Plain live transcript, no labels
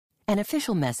An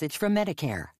official message from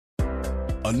Medicare.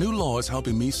 A new law is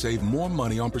helping me save more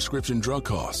money on prescription drug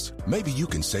costs. Maybe you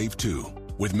can save too.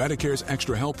 With Medicare's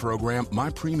Extra Help program, my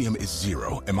premium is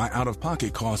zero and my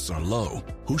out-of-pocket costs are low.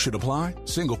 Who should apply?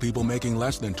 Single people making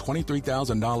less than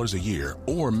 $23,000 a year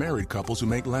or married couples who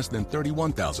make less than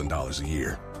 $31,000 a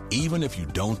year. Even if you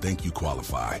don't think you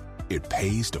qualify, it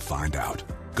pays to find out.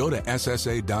 Go to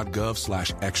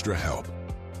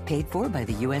ssa.gov/extrahelp. Paid for by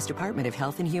the U.S. Department of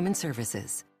Health and Human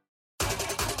Services.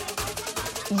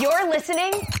 You're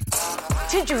listening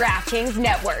to DraftKings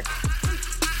Network.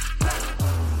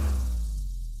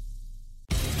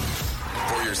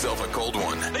 Pour yourself a cold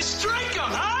one. Let's drink 'em,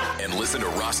 huh? And listen to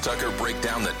Ross Tucker break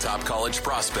down the top college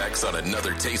prospects on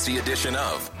another tasty edition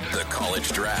of The College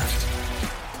Draft.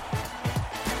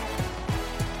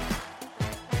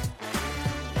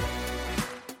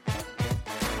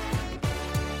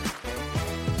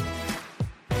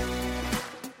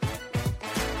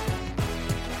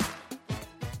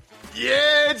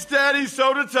 Yeah, it's Daddy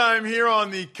Soda time here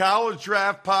on the College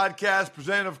Draft Podcast,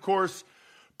 presented, of course,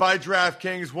 by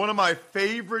DraftKings. One of my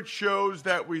favorite shows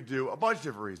that we do. A bunch of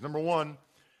different reasons. Number one,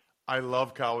 I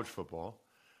love college football.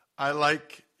 I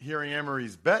like hearing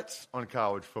Emery's bets on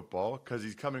college football because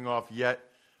he's coming off yet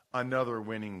another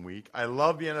winning week. I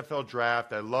love the NFL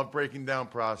draft. I love breaking down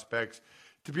prospects.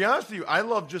 To be honest with you, I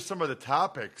love just some of the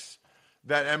topics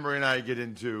that Emery and I get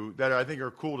into that I think are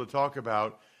cool to talk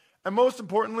about. And most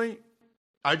importantly,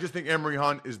 I just think Emery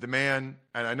Hunt is the man,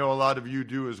 and I know a lot of you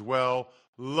do as well.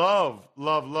 Love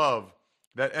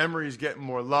that Emery's getting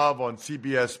more love on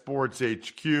CBS Sports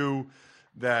HQ,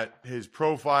 that his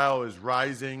profile is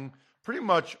rising pretty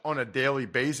much on a daily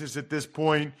basis at this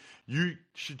point. You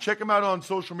should check him out on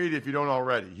social media if you don't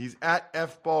already. He's at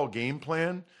FBall Game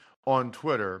Plan on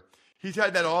Twitter. He's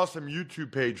had that awesome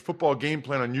YouTube page, Football Game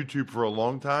Plan on YouTube, for a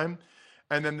long time.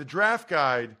 And then the draft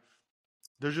guide,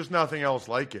 there's just nothing else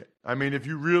like it. I mean, if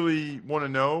you really want to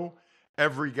know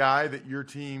every guy that your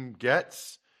team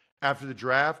gets after the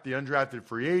draft, the undrafted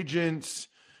free agents,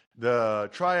 the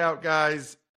tryout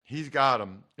guys, he's got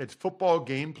them. It's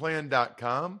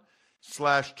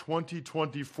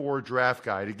footballgameplan.com/2024 draft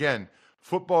guide. Again,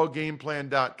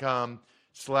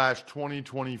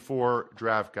 footballgameplan.com/2024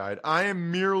 draft guide. I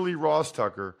am merely Ross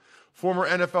Tucker, former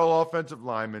NFL offensive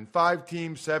lineman, 5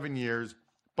 teams, 7 years,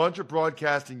 bunch of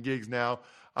broadcasting gigs now.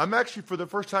 I'm actually, for the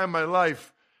first time in my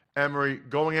life, Emery,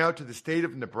 going out to the state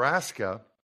of Nebraska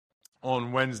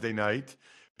on Wednesday night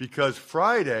because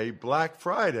Friday, Black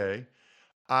Friday,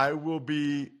 I will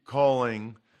be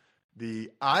calling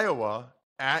the Iowa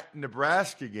at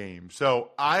Nebraska game.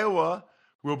 So Iowa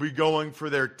will be going for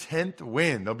their 10th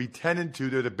win. They'll be 10-2.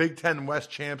 They're the Big Ten West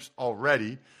champs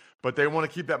already, but they want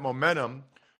to keep that momentum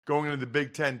going into the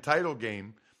Big Ten title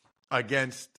game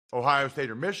against Ohio State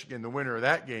or Michigan, the winner of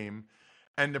that game.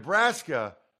 And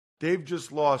Nebraska, they've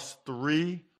just lost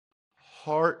 3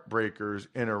 heartbreakers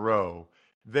in a row.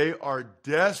 They are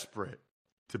desperate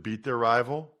to beat their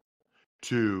rival,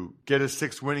 to get a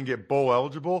 6th win and get bowl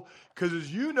eligible. Because as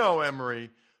you know,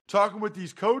 Emery, talking with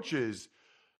these coaches,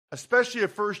 especially a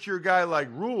first-year guy like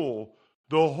Rule,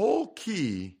 the whole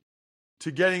key to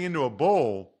getting into a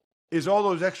bowl is all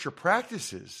those extra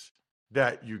practices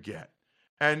that you get.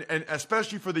 And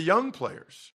especially for the young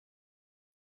players.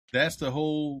 That's the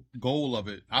whole goal of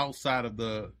it, outside of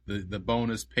the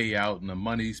bonus payout and the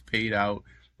money's paid out,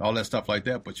 all that stuff like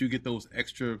that. But you get those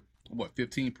extra,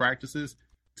 15 practices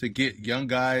to get young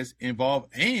guys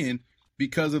involved. And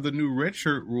because of the new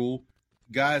redshirt rule,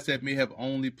 guys that may have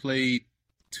only played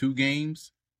 2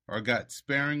 games or got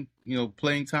sparing,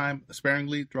 playing time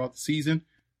sparingly throughout the season,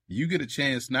 you get a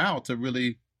chance now to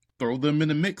really throw them in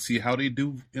the mix, see how they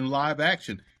do in live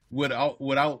action without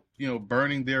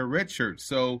burning their red shirt.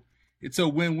 So it's a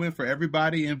win-win for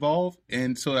everybody involved.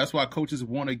 And so that's why coaches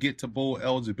want to get to bowl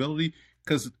eligibility,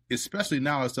 because especially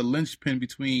now it's the linchpin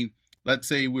between, let's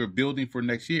say we're building for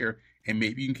next year, and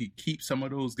maybe you can keep some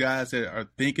of those guys that are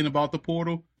thinking about the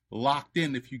portal locked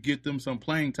in if you get them some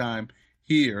playing time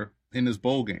here in this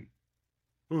bowl game.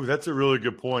 Ooh, that's a really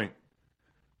good point.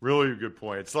 Really good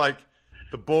point. It's like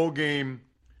the bowl game,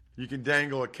 you can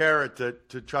dangle a carrot to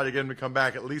try to get them to come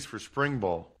back at least for spring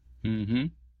ball. Mm-hmm.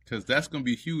 Because that's going to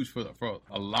be huge for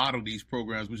a lot of these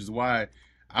programs, which is why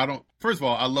first of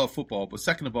all, I love football, but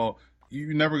second of all,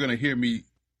 you're never going to hear me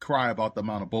cry about the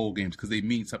amount of bowl games because they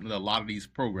mean something to a lot of these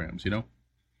programs,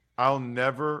 I'll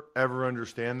never, ever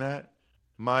understand that.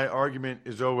 My argument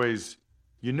is always,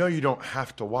 you don't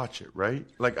have to watch it, right?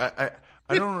 Like, I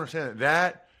don't understand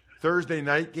that Thursday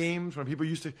night games when people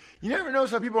used to, you never notice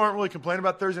how people aren't really complaining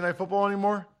about Thursday night football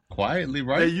anymore? Quietly,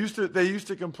 right? They used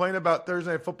to complain about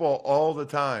Thursday night football all the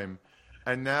time.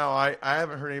 And now I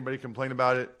haven't heard anybody complain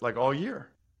about it like all year.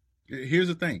 Here's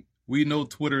the thing. We know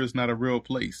Twitter is not a real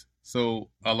place. So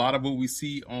a lot of what we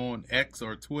see on X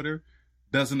or Twitter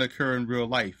doesn't occur in real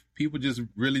life. People just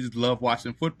really love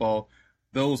watching football.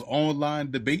 Those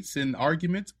online debates and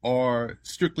arguments are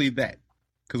strictly that.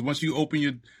 Because once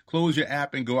you close your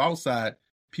app and go outside,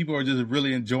 people are just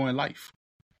really enjoying life.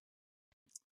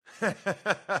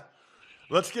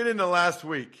 Let's get into last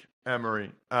week,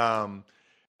 Emory.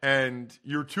 And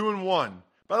you're 2-1.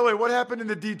 By the way, what happened in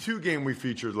the D2 game we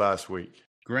featured last week?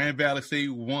 Grand Valley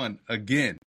State won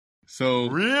again. So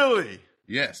really?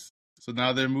 Yes. So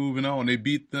now they're moving on. They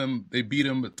beat them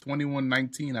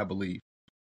 21-19, I believe.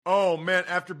 Oh man,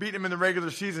 after beating them in the regular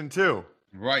season too.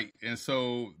 Right. And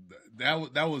so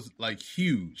that was like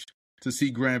huge to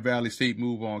see Grand Valley State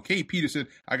move on. Kate Peterson,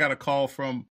 I got a call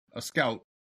from a scout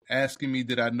asking me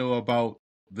did I know about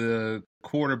the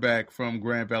quarterback from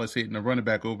Grand Valley State and the running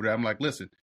back over there. I'm like, listen,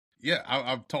 yeah,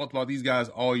 I've talked about these guys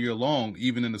all year long,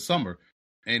 even in the summer.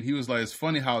 And he was like, it's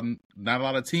funny how not a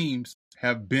lot of teams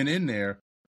have been in there,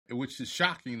 which is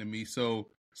shocking to me. So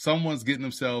someone's getting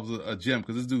themselves a gem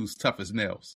because this dude's tough as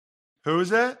nails. Who is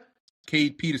that?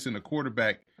 Cade Peterson, a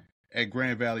quarterback at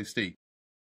Grand Valley State.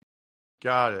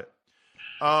 Got it.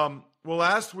 Well,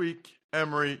 last week,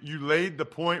 Emory, you laid the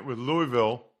point with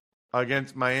Louisville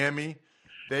against Miami.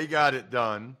 They got it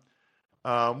done.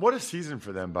 What a season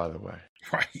for them, by the way.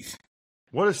 Right.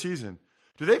 What a season.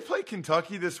 Do they play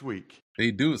Kentucky this week?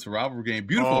 They do. It's a rivalry game.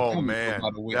 Beautiful. Oh, man. By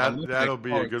the way. That'll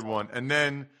be a good one. And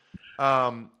then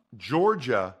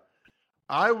Georgia,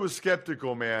 I was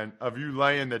skeptical, man, of you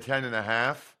laying the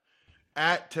 10.5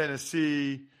 at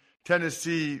Tennessee.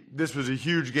 Tennessee, this was a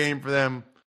huge game for them.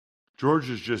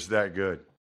 Georgia's just that good.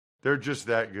 They're just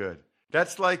that good.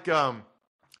 That's like,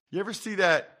 you ever see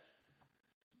that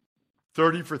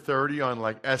 30 for 30 on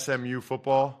like SMU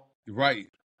football? Right.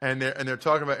 And they're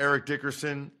talking about Eric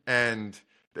Dickerson, and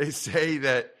they say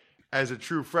that as a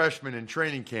true freshman in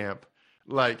training camp,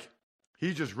 like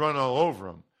he just run all over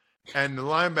him. And the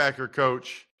linebacker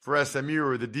coach for SMU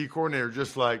or the D coordinator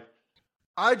just like,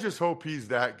 I just hope he's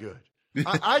that good.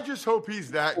 I just hope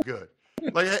he's that good.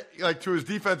 Like to his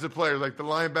defensive players, like the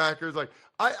linebackers, like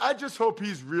I just hope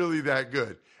he's really that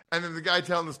good. And then the guy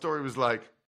telling the story was like,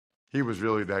 he was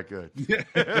really that good.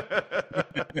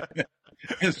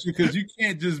 It's because you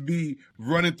can't just be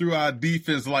running through our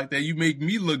defense like that. You make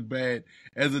me look bad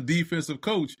as a defensive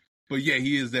coach. But yeah,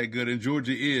 he is that good, and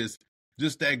Georgia is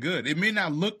just that good. It may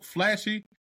not look flashy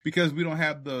because we don't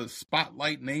have the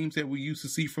spotlight names that we used to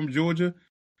see from Georgia,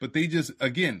 but they just,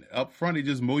 again, up front, they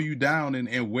just mow you down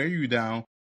and wear you down,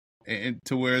 and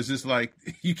to where it's just like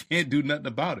you can't do nothing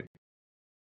about it.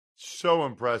 So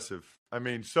impressive. I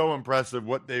mean, so impressive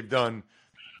what they've done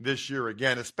this year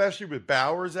again, especially with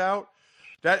Bowers out.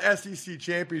 That SEC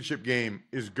championship game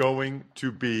is going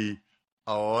to be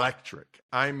electric.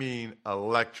 I mean,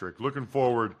 electric. Looking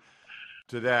forward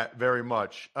to that very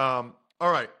much. All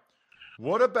right.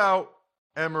 What about,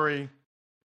 Emory,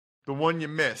 the one you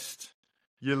missed?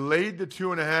 You laid the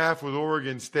 2.5 with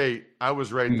Oregon State. I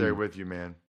was right there with you,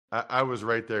 man. I was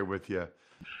right there with you.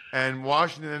 And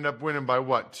Washington ended up winning by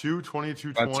what,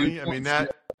 22-20? I mean,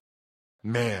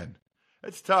 man,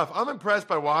 it's tough. I'm impressed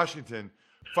by Washington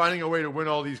finding a way to win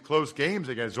all these close games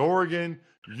against Oregon,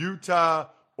 Utah,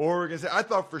 Oregon. I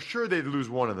thought for sure they'd lose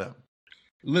one of them.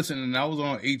 Listen, and I was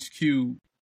on HQ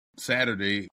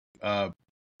Saturday,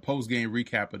 post-game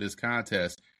recap of this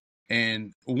contest.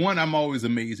 And one, I'm always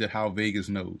amazed at how Vegas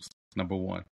knows, number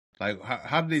one. Like,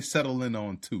 how did they settle in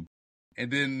on 2? And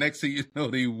then next thing you know,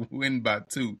 they win by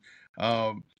 2.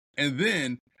 And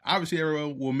then, obviously,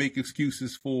 everyone will make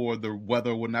excuses for the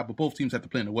weather or whatnot, but both teams have to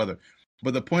play in the weather.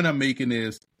 But the point I'm making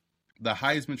is the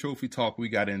Heisman Trophy talk we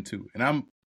got into. And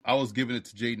I was giving it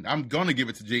to Jaden. I'm going to give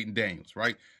it to Jaden Daniels,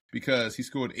 right? Because he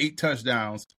scored 8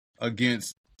 touchdowns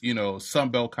against, Sun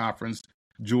Belt Conference,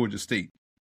 Georgia State.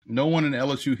 No one in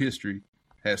LSU history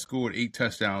has scored 8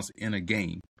 touchdowns in a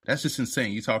game. That's just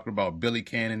insane. You're talking about Billy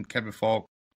Cannon, Kevin Falk,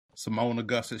 Simone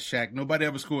Augustus, Shaq. Nobody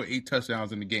ever scored 8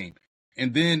 touchdowns in the game.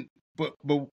 And then, but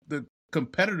the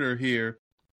competitor here,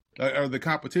 or the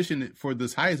competition for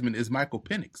this Heisman is Michael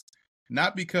Penix.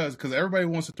 Not because everybody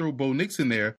wants to throw Bo Nix in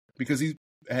there because he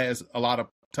has a lot of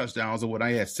touchdowns or what.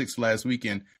 I had 6 last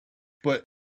weekend. But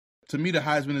to me, the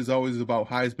Heisman is always about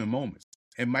Heisman moments.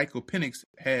 And Michael Penix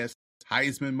has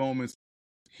Heisman moments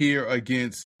here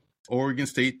against Oregon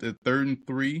State, the 3rd and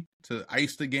 3 to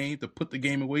ice the game, to put the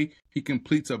game away. He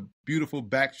completes a beautiful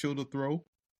back shoulder throw.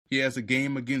 He has a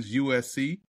game against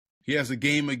USC. He has a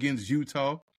game against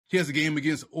Utah. He has a game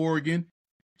against Oregon.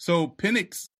 So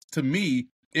Penix, to me,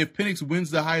 if Penix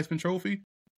wins the Heisman Trophy,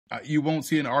 you won't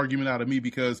see an argument out of me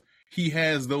because he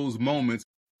has those moments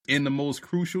in the most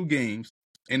crucial games,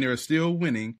 and they're still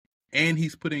winning, and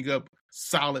he's putting up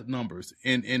solid numbers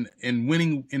and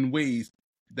winning in ways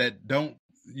that don't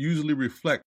usually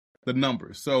reflect the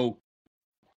numbers. So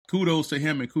kudos to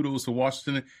him and kudos to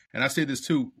Washington. And I say this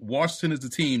too, Washington is the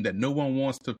team that no one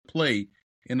wants to play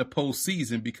in the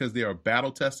postseason because they are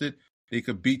battle tested. They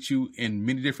could beat you in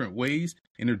many different ways,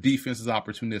 and their defense is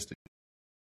opportunistic.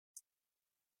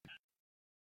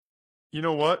 You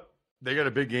know what? They got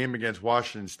a big game against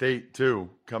Washington State, too,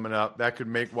 coming up. That could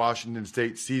make Washington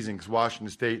State's season because Washington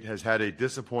State has had a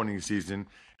disappointing season.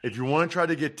 If you want to try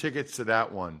to get tickets to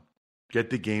that one,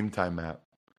 get the Game Time app.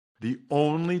 The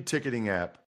only ticketing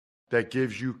app that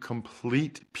gives you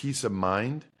complete peace of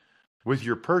mind with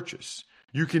your purchase.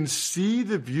 You can see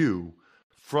the view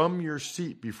from your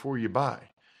seat before you buy,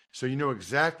 so you know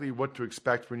exactly what to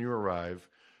expect when you arrive.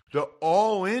 The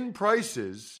all-in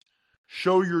prices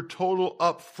show your total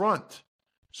up front,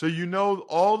 so you know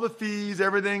all the fees,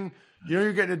 everything. You know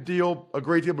you're getting a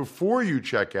great deal before you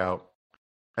check out,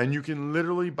 and you can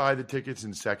literally buy the tickets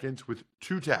in seconds with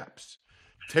 2 taps.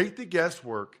 Take the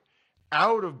guesswork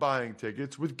out of buying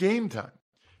tickets with Game Time.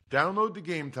 Download the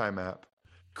Game Time app,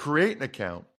 create an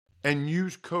account, and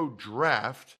use code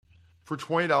DRAFT for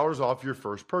 $20 off your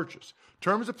first purchase.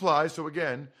 Terms apply. So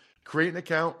again, create an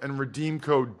account and redeem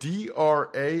code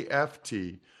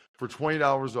DRAFT for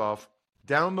 $20 off.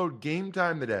 Download Game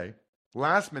Time today.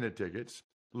 Last minute tickets,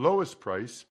 lowest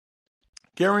price,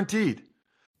 guaranteed.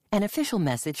 An official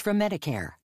message from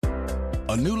Medicare.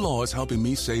 A new law is helping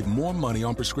me save more money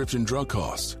on prescription drug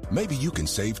costs. Maybe you can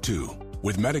save too.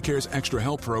 With Medicare's Extra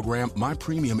Help program, my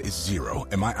premium is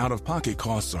 $0 and my out-of-pocket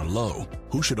costs are low.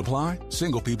 Who should apply?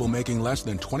 Single people making less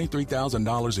than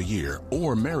 $23,000 a year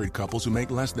or married couples who make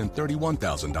less than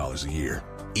 $31,000 a year.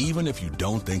 Even if you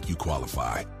don't think you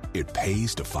qualify, it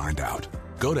pays to find out.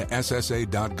 Go to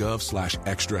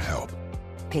ssa.gov/extrahelp.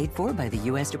 Paid for by the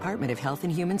U.S. Department of Health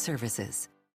and Human Services.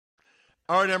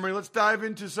 All right, Emery, let's dive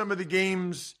into some of the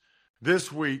games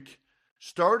this week,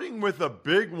 starting with a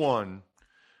big one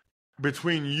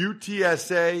between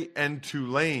UTSA and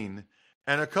Tulane,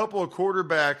 and a couple of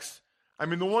quarterbacks. I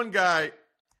mean, the one guy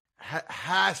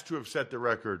has to have set the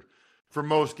record for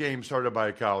most games started by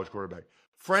a college quarterback.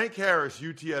 Frank Harris,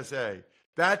 UTSA.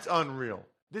 That's unreal.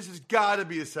 This has got to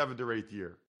be his 7th or 8th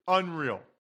year. Unreal.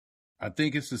 I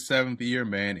think it's the 7th year,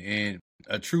 man, and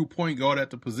a true point guard at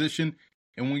the position.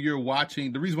 And when you're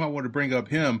watching, the reason why I want to bring up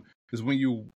him is when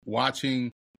you're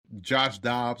watching Josh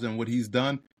Dobbs and what he's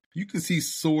done, you can see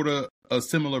sort of a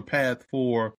similar path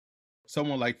for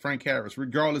someone like Frank Harris,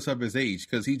 regardless of his age,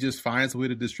 because he just finds a way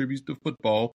to distribute the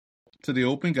football to the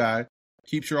open guy,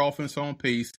 keeps your offense on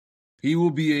pace. He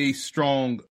will be a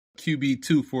strong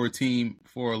QB2 for a team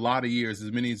for a lot of years,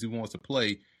 as many as he wants to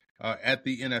play at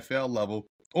the NFL level,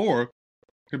 or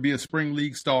could be a spring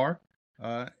league star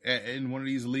in one of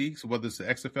these leagues, whether it's the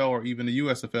XFL or even the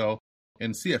USFL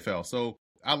and CFL. So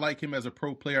I like him as a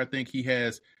pro player. I think he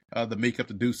has the makeup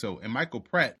to do so. And Michael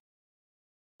Pratt,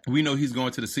 we know he's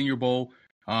going to the Senior Bowl.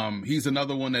 He's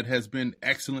another one that has been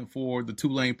excellent for the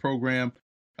Tulane program,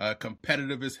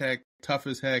 competitive as heck, tough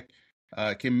as heck,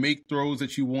 can make throws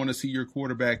that you want to see your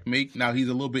quarterback make. Now, he's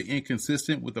a little bit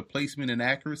inconsistent with the placement and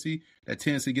accuracy that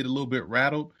tends to get a little bit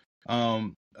rattled,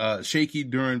 shaky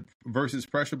during versus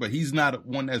pressure, but he's not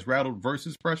one that's rattled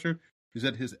versus pressure. Is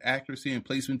that his accuracy and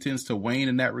placement tends to wane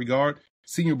in that regard.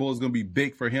 Senior Bowl is going to be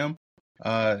big for him.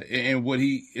 And what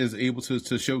he is able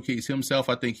to showcase himself,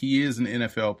 I think he is an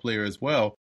NFL player as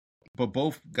well. But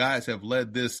both guys have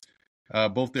led this,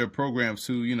 both their programs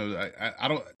to, I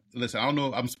don't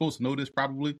know. I'm supposed to know this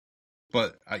probably,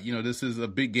 but this is a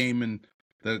big game in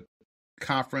the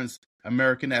conference,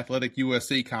 American Athletic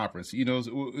USA Conference. I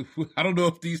don't know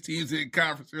if these teams in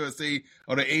Conference USA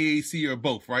or the AAC or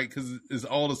both, right? Because it's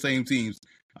all the same teams.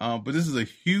 But this is a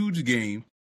huge game,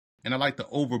 and I like the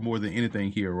over more than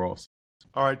anything here, Ross.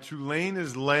 All right, Tulane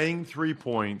is laying 3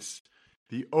 points.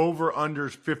 The over-under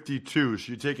is 52.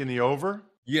 So you taking the over?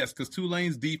 Yes, because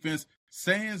Tulane's defense,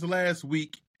 sans last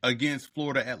week against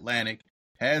Florida Atlantic,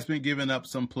 has been giving up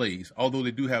some plays, although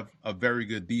they do have a very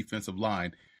good defensive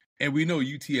line. And we know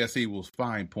UTSA will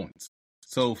find points.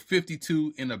 So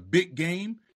 52 in a big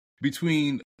game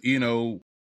between, a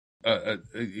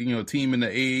team in the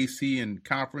AAC and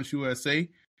Conference USA.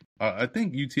 I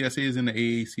think UTSA is in the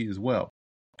AAC as well.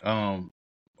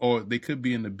 Or they could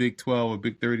be in the Big 12 or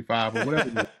Big 35 or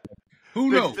whatever. Who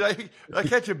knows? Did I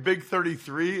catch a Big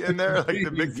 33 in there, like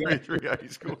the Big 33 high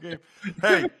school game?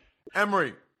 Hey,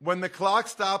 Emery, when the clock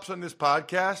stops on this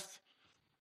podcast,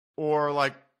 or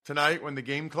like tonight when the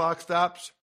game clock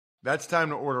stops, That's time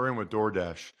to order in with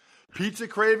DoorDash. Pizza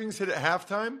cravings hit at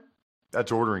halftime?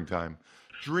 That's ordering time.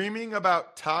 Dreaming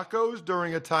about tacos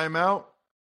during a timeout?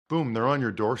 Boom, they're on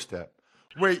your doorstep.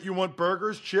 Wait, you want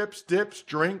burgers, chips, dips,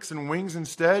 drinks, and wings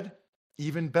instead?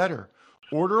 Even better.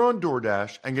 Order on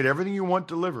DoorDash and get everything you want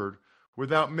delivered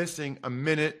without missing a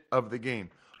minute of the game.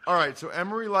 All right, so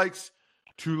Emery likes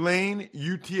Tulane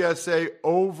UTSA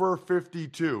over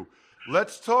 52.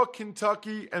 Let's talk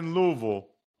Kentucky and Louisville.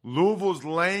 Louisville's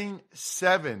laying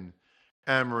 7,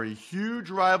 Emery. Huge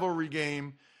rivalry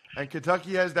game. And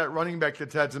Kentucky has that running back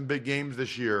that's had some big games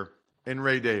this year in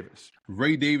Ray Davis.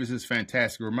 Ray Davis is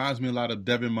fantastic. Reminds me a lot of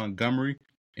Devin Montgomery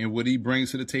and what he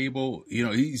brings to the table. You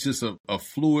know, he's just a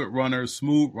fluid runner,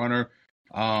 smooth runner.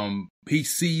 He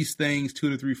sees things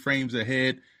 2 to 3 frames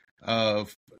ahead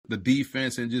of the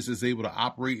defense and just is able to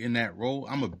operate in that role.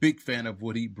 I'm a big fan of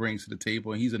what he brings to the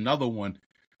table, and he's another one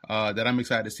that I'm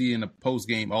excited to see in the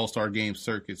post-game All-Star game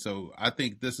circuit. So I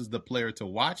think this is the player to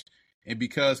watch. And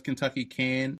because Kentucky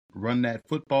can run that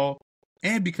football,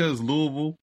 and because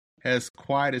Louisville has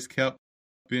quiet as kept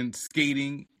been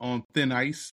skating on thin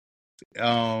ice,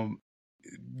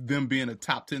 them being a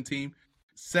top 10 team,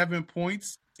 7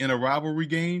 points in a rivalry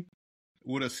game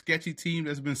with a sketchy team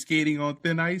that's been skating on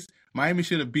thin ice. Miami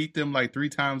should have beat them like 3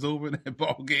 times over in that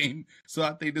ball game. So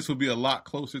I think this will be a lot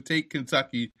closer. Take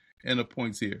Kentucky and the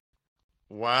points here.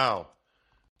 Wow.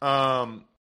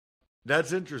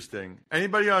 That's interesting.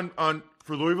 Anybody on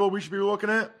for Louisville we should be looking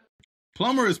at?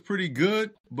 Plummer is pretty good,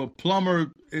 but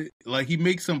Plummer, he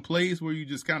makes some plays where you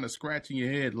just kind of scratching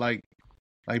your head like,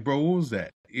 bro, what was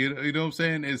that? You know what I'm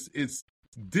saying? It's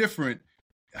different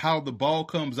how the ball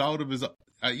comes out of his,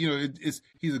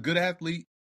 he's a good athlete.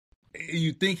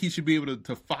 You think he should be able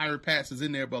to fire passes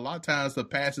in there, but a lot of times the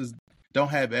passes don't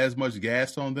have as much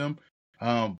gas on them.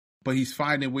 But he's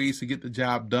finding ways to get the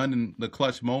job done in the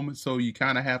clutch moments. So you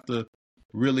kind of have to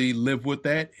really live with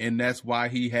that. And that's why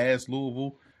he has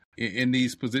Louisville in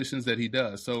these positions that he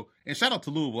does. So, and shout out to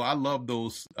Louisville. I love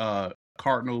those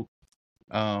Cardinal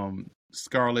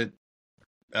Scarlet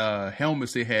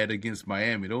helmets they had against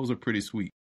Miami. Those are pretty sweet.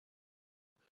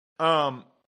 Yeah,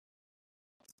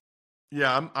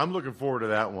 I'm looking forward to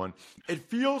that one. It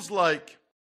feels like,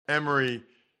 Emery,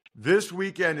 this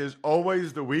weekend is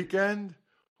always the weekend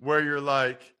where you're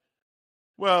like,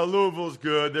 well, Louisville's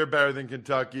good, they're better than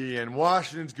Kentucky, and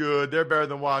Washington's good, they're better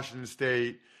than Washington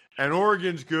State, and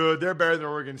Oregon's good, they're better than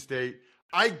Oregon State.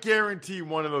 I guarantee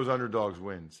one of those underdogs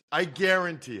wins. I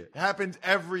guarantee it. It happens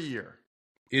every year.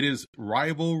 It is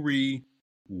rivalry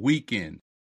weekend.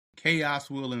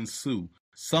 Chaos will ensue.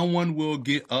 Someone will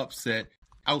get upset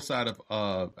outside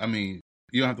of,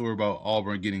 you don't have to worry about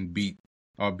Auburn getting beat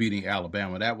or beating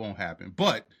Alabama. That won't happen.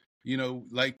 But,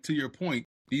 to your point,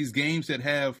 these games that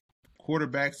have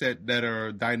quarterbacks that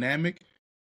are dynamic,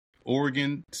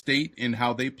 Oregon State and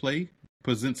how they play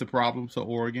presents a problem to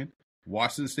Oregon.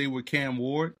 Washington State with Cam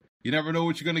Ward. You never know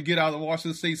what you're going to get out of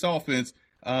Washington State's offense,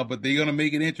 but they're going to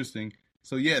make it interesting.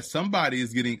 So, yes, somebody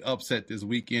is getting upset this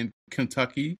weekend.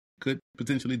 Kentucky could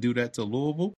potentially do that to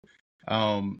Louisville.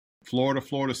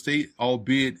 Florida State,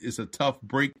 albeit it's a tough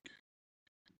break,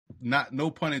 no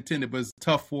pun intended, but it's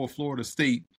tough for Florida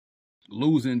State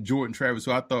losing Jordan Travis,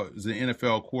 who I thought was an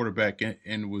NFL quarterback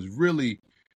and was really,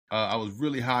 I was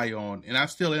really high on, and I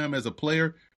still am as a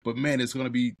player, but man, it's going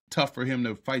to be tough for him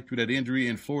to fight through that injury,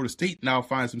 and Florida State now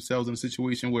finds themselves in a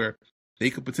situation where they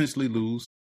could potentially lose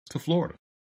to Florida.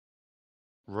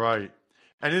 Right.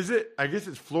 And I guess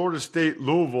it's Florida State,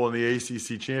 Louisville in the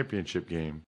ACC championship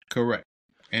game. Correct.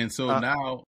 And so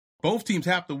now both teams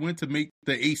have to win to make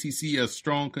the ACC a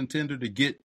strong contender to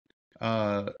get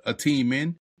a team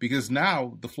in, because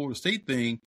now the Florida State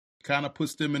thing kind of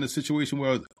puts them in a situation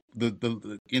where the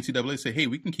NCAA say, hey,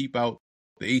 we can keep out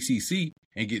the ACC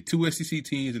and get 2 SEC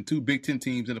teams and 2 Big Ten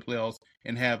teams in the playoffs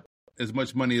and have as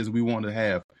much money as we want to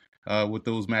have with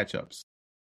those matchups.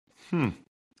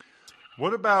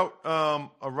 What about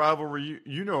a rivalry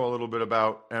you know a little bit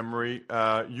about, Emery?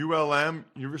 ULM,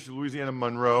 University of Louisiana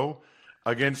Monroe,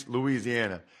 against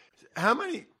Louisiana. How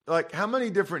many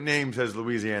different names has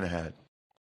Louisiana had?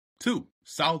 2.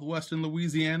 Southwestern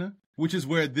Louisiana, which is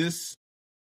where this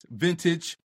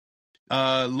vintage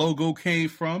logo came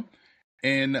from,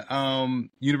 and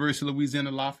University of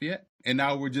Louisiana Lafayette. And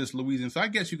now we're just Louisiana. So I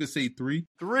guess you could say 3.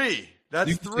 3.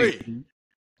 That's 3.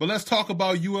 But let's talk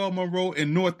about UL Monroe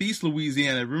and Northeast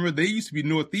Louisiana. Remember, they used to be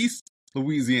Northeast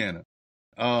Louisiana.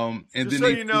 And Just then so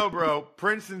you know, bro,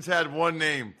 Princeton's had one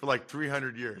name for like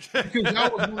 300 years. because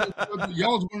y'all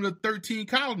was one of the 13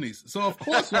 colonies. So, of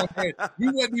course, we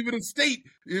wasn't even a state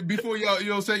before y'all, you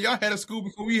know what I'm saying? Y'all had a school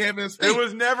before we had a state. It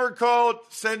was never called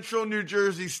Central New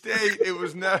Jersey State. It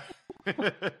was never.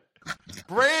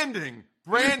 Branding.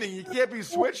 You can't be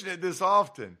switching it this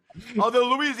often.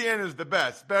 Although Louisiana is the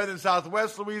best. Better than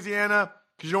Southwest Louisiana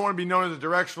because you don't want to be known as a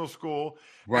directional school.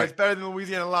 Right. And it's better than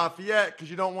Louisiana Lafayette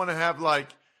because you don't want to have like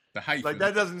the hyphen. Like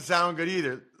that doesn't sound good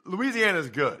either. Louisiana's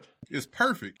good. It's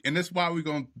perfect. And that's why we're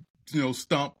going to,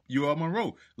 stump UL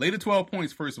Monroe. Later 12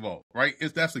 points, first of all, right?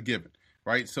 That's a given,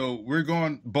 right? So we're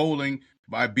going bowling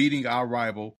by beating our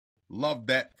rival. Love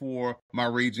that for my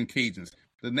Raging Cajuns.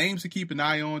 The names to keep an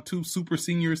eye on, 2 super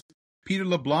seniors. Peter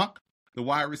LeBlanc, the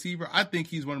wide receiver. I think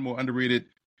he's one of the more underrated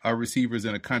receivers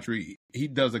in the country. He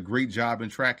does a great job in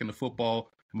tracking the football.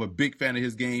 I'm a big fan of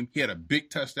his game. He had a big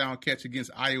touchdown catch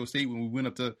against Iowa State when we went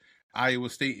up to Iowa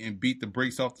State and beat the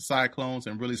brakes off the Cyclones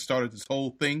and really started this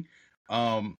whole thing.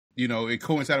 It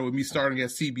coincided with me starting at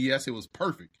CBS. It was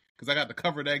perfect because I got to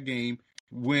cover that game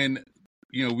when,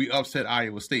 we upset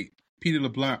Iowa State. Peter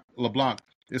LeBlanc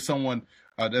is someone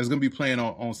that's going to be playing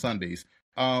on Sundays.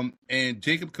 And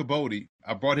Jacob Caboti,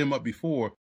 I brought him up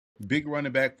before, big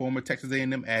running back, former Texas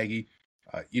A&M Aggie,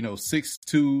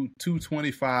 6'2",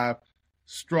 225,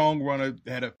 strong runner,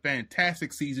 had a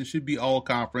fantastic season, should be all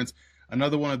conference.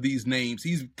 Another one of these names.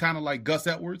 He's kind of like Gus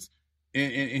Edwards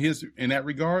in that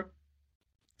regard.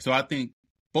 So I think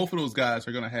both of those guys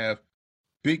are going to have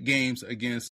big games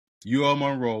against UL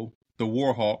Monroe, the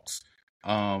Warhawks,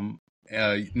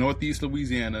 Northeast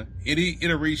Louisiana. Any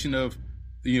iteration of,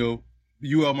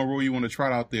 UL Monroe you want to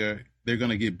trot out there, they're going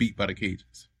to get beat by the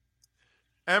Cajuns.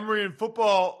 Emory, in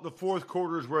football, the fourth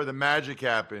quarter is where the magic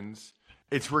happens.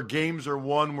 It's where games are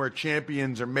won, where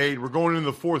champions are made. We're going into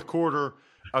the fourth quarter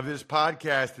of this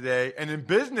podcast today. And in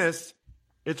business,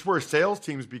 it's where sales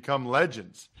teams become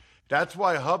legends. That's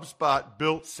why HubSpot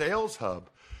built Sales Hub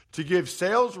to give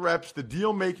sales reps the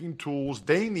deal-making tools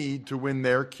they need to win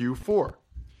their Q4.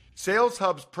 Sales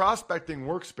Hub's prospecting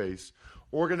workspace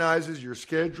organizes your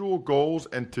schedule, goals,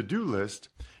 and to-do list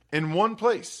in one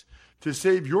place to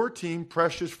save your team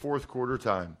precious fourth quarter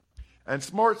time. And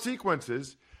Smart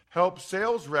Sequences help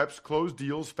sales reps close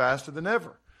deals faster than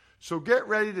ever. So get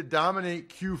ready to dominate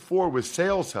Q4 with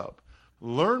Sales Hub.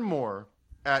 Learn more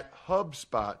at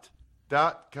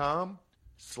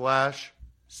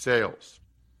HubSpot.com/sales.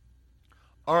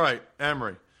 All right,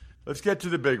 Emory, let's get to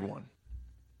the big one.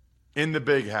 In the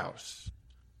big house,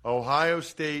 Ohio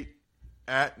State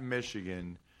at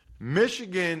Michigan.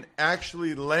 Michigan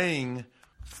actually laying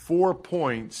 4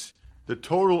 points. The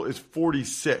total is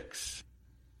 46.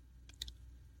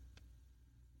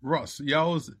 Russ,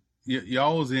 y'all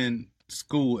was in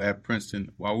school at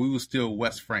Princeton while we were still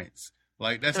West France.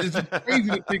 Like it's just crazy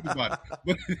to think about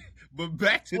it. But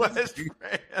back to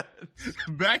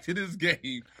this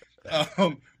game.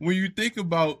 When you think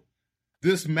about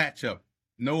this matchup,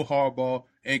 no Harbaugh,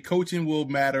 and coaching will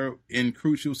matter in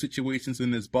crucial situations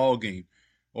in this ball game.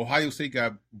 Ohio State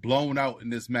got blown out in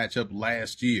this matchup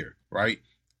last year, right?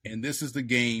 And this is the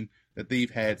game that they've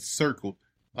had circled.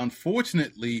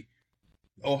 Unfortunately,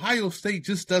 Ohio State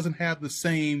just doesn't have the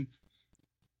same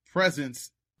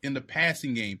presence in the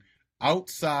passing game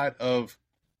outside of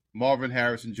Marvin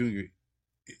Harrison Jr.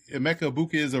 Emeka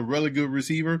Ibuka is a really good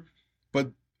receiver,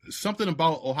 but something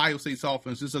about Ohio State's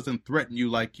offense just doesn't threaten you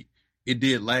like it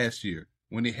did last year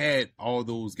when they had all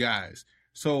those guys.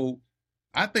 So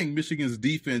I think Michigan's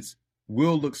defense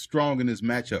will look strong in this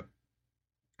matchup.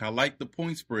 I like the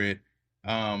point spread,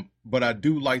 but I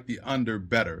do like the under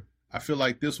better. I feel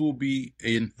like this will be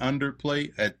an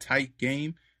underplay, a tight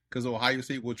game, because Ohio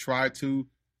State will try to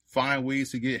find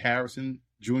ways to get Harrison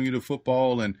Jr. to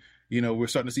football. And, we're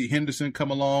starting to see Henderson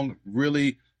come along,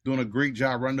 really doing a great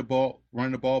job running the ball.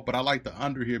 But I like the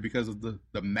under here because of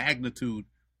the magnitude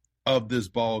of this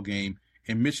ball game.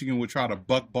 And Michigan will try to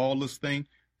buck ball this thing,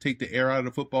 take the air out of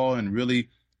the football, and really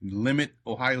limit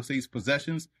Ohio State's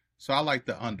possessions. So I like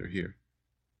the under here.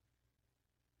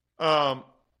 I'm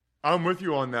with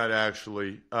you on that,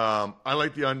 actually. I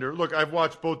like the under. Look, I've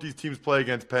watched both these teams play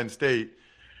against Penn State,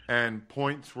 and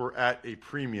points were at a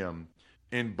premium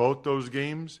in both those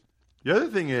games. The other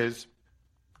thing is,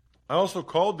 I also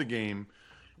called the game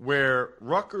where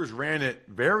Rutgers ran it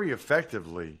very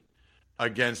effectively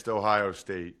against Ohio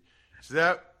State.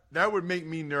 So that would make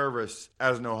me nervous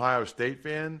as an Ohio State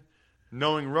fan,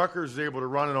 knowing Rutgers is able to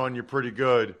run it on you pretty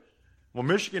good. Well,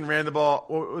 Michigan ran the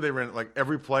ball. They ran it like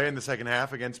every play in the second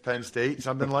half against Penn State,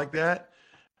 something like that.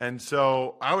 And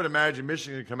so I would imagine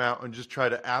Michigan would come out and just try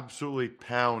to absolutely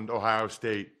pound Ohio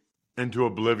State into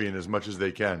oblivion as much as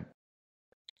they can.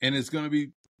 And it's going to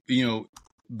be,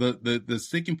 the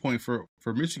sticking point for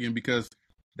Michigan, because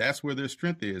that's where their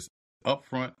strength is, up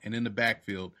front and in the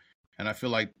backfield. And I feel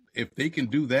like if they can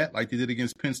do that, like they did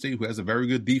against Penn State, who has a very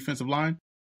good defensive line,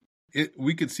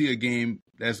 we could see a game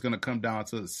that's going to come down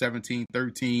to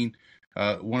 17-13,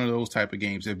 one of those type of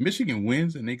games. If Michigan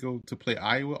wins and they go to play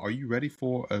Iowa, are you ready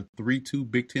for a 3-2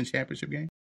 Big Ten championship game?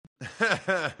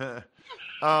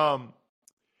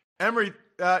 Emory,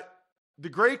 the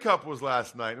Grey Cup was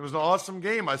last night. It was an awesome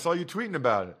game. I saw you tweeting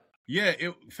about it. Yeah,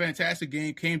 fantastic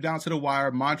game. Came down to the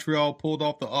wire. Montreal pulled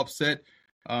off the upset.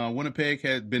 Winnipeg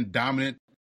had been dominant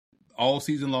all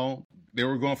season long. They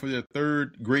were going for their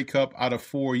third Grey Cup out of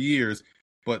 4 years,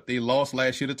 but they lost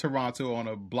last year to Toronto on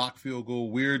a block field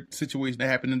goal. Weird situation that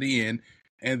happened in the end.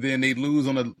 And then they lose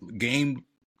on a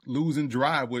game-losing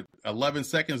drive with 11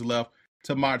 seconds left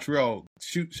to Montreal.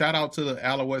 Shout out to the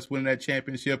Alouettes winning that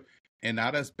championship. And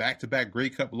now that's back-to-back Grey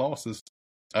Cup losses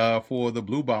for the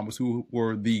Blue Bombers, who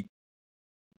were the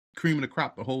cream of the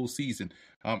crop the whole season.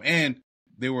 And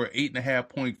they were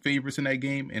 8.5-point favorites in that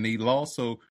game, and they lost.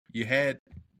 So you had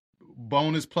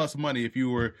bonus plus money if you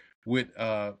were with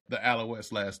the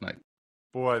Alouettes last night.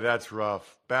 Boy, that's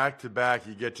rough. Back-to-back,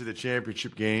 you get to the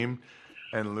championship game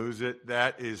and lose it.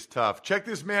 That is tough. Check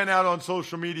this man out on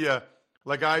social media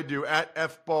like I do, at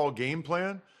FBall Game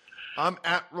Plan. I'm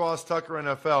at Ross Tucker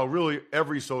NFL, really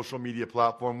every social media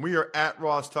platform. We are at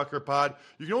Ross Tucker Pod.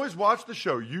 You can always watch the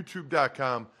show,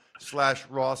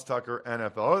 youtube.com/Ross Tucker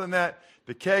NFL. Other than that,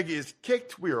 the keg is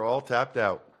kicked. We are all tapped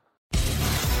out.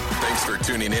 Thanks for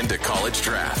tuning in to College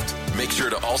Draft. Make sure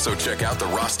to also check out the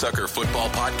Ross Tucker Football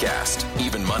Podcast,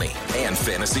 Even Money, and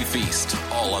Fantasy Feast,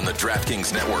 all on the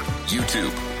DraftKings Network,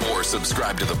 YouTube, or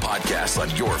subscribe to the podcast on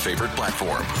your favorite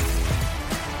platform.